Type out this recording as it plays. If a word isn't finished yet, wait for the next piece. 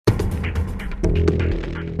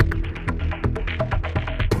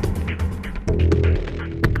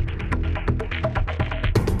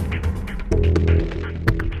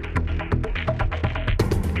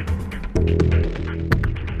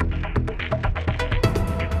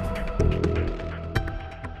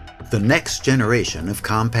The next generation of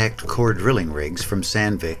compact core drilling rigs from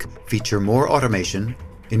Sandvik feature more automation,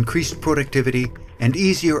 increased productivity, and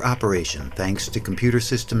easier operation thanks to computer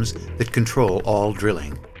systems that control all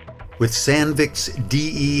drilling. With Sandvik's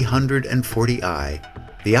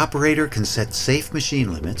DE140i, the operator can set safe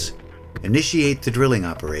machine limits, initiate the drilling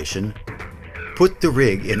operation, put the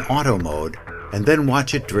rig in auto mode, and then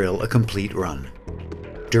watch it drill a complete run.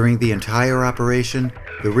 During the entire operation,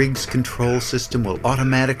 the rig's control system will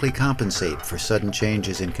automatically compensate for sudden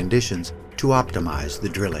changes in conditions to optimize the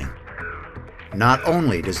drilling. Not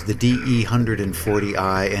only does the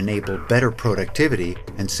DE140i enable better productivity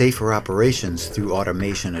and safer operations through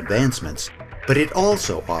automation advancements, but it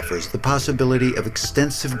also offers the possibility of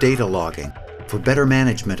extensive data logging for better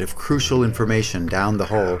management of crucial information down the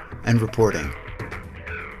hole and reporting.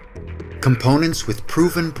 Components with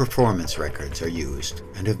proven performance records are used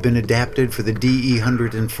and have been adapted for the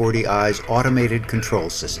DE140i's automated control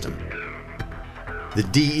system. The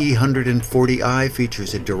DE140i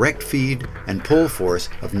features a direct feed and pull force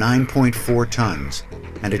of 9.4 tons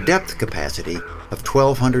and a depth capacity of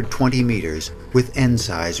 1,220 meters with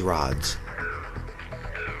N-size rods.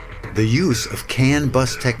 The use of CAN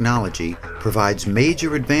bus technology provides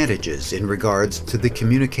major advantages in regards to the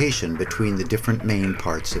communication between the different main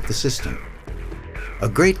parts of the system. A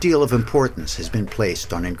great deal of importance has been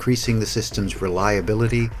placed on increasing the system's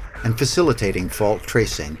reliability and facilitating fault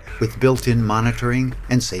tracing with built-in monitoring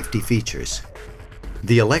and safety features.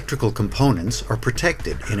 The electrical components are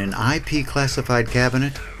protected in an IP-classified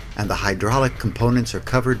cabinet, and the hydraulic components are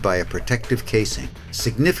covered by a protective casing,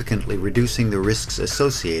 significantly reducing the risks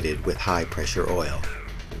associated with high-pressure oil.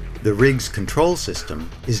 The rig's control system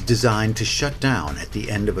is designed to shut down at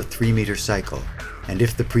the end of a 3-meter cycle, and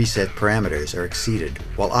if the preset parameters are exceeded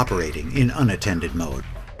while operating in unattended mode.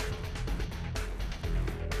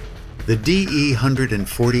 The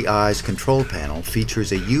DE140i's control panel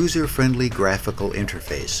features a user-friendly graphical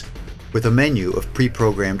interface with a menu of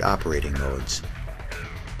pre-programmed operating modes.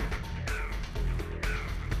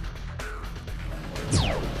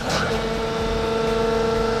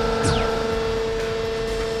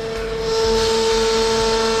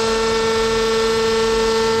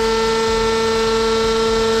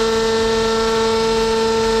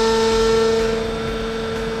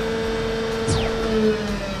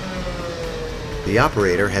 The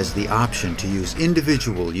operator has the option to use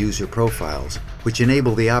individual user profiles, which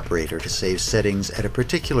enable the operator to save settings at a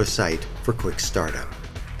particular site for quick startup.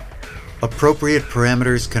 Appropriate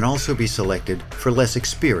parameters can also be selected for less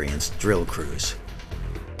experienced drill crews.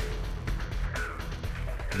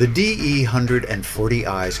 The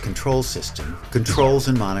DE140i's control system controls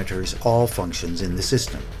and monitors all functions in the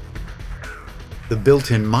system. The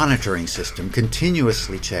built-in monitoring system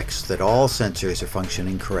continuously checks that all sensors are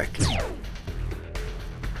functioning correctly.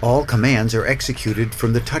 All commands are executed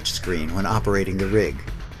from the touchscreen when operating the rig.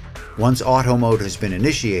 Once auto mode has been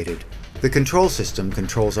initiated, the control system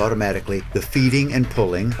controls automatically the feeding and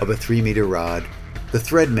pulling of a 3-meter rod, the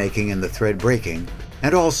thread making and the thread breaking,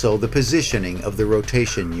 and also the positioning of the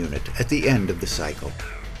rotation unit at the end of the cycle.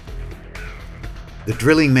 The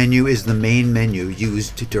drilling menu is the main menu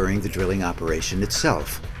used during the drilling operation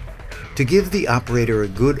itself. To give the operator a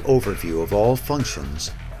good overview of all functions,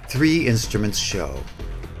 3 instruments show: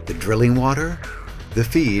 the drilling water, the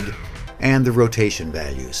feed, and the rotation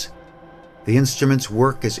values. The instruments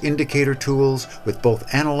work as indicator tools with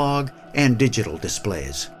both analog and digital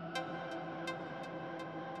displays.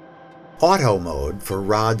 Auto mode for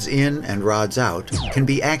rods in and rods out can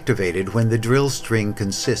be activated when the drill string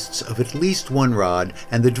consists of at least 1 rod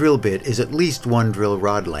and the drill bit is at least 1 drill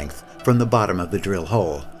rod length from the bottom of the drill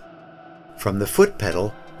hole. From the foot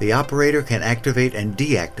pedal, the operator can activate and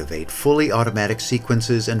deactivate fully automatic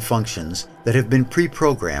sequences and functions that have been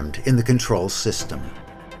pre-programmed in the control system.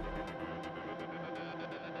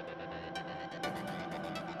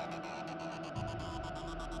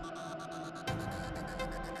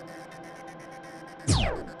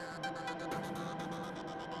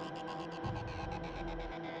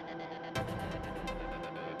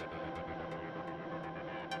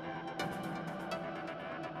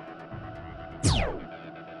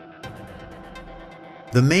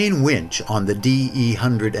 The main winch on the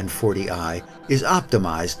DE140i is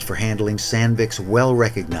optimized for handling Sandvik's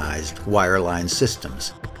well-recognized WIRELINE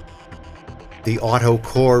systems. The auto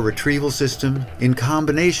core retrieval system, in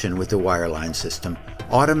combination with the WIRELINE system,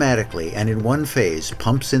 automatically and in one phase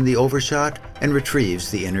pumps in the overshot and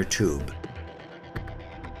retrieves the inner tube.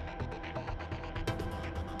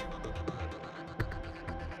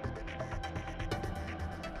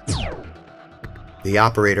 The The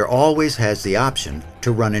operator always has the option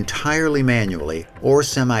to run entirely manually or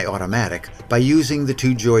semi-automatic by using the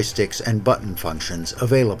 2 joysticks and button functions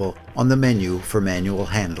available on the menu for manual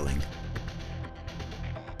handling.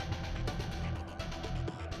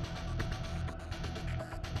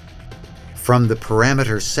 From the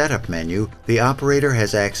Parameter Setup menu, the operator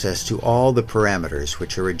has access to all the parameters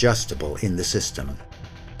which are adjustable in the system.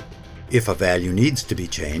 If a value needs to be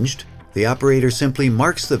changed, the operator simply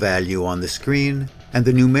marks the value on the screen, and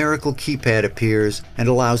the numerical keypad appears and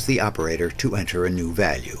allows the operator to enter a new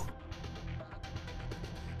value.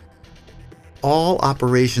 All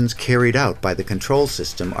operations carried out by the control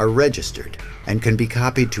system are registered and can be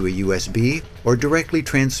copied to a USB or directly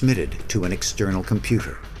transmitted to an external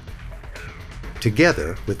computer.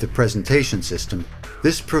 Together with the presentation system,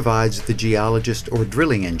 this provides the geologist or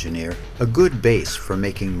drilling engineer a good base for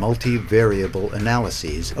making multi-variable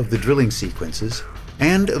analyses of the drilling sequences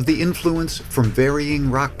and of the influence from varying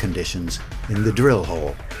rock conditions in the drill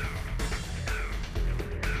hole.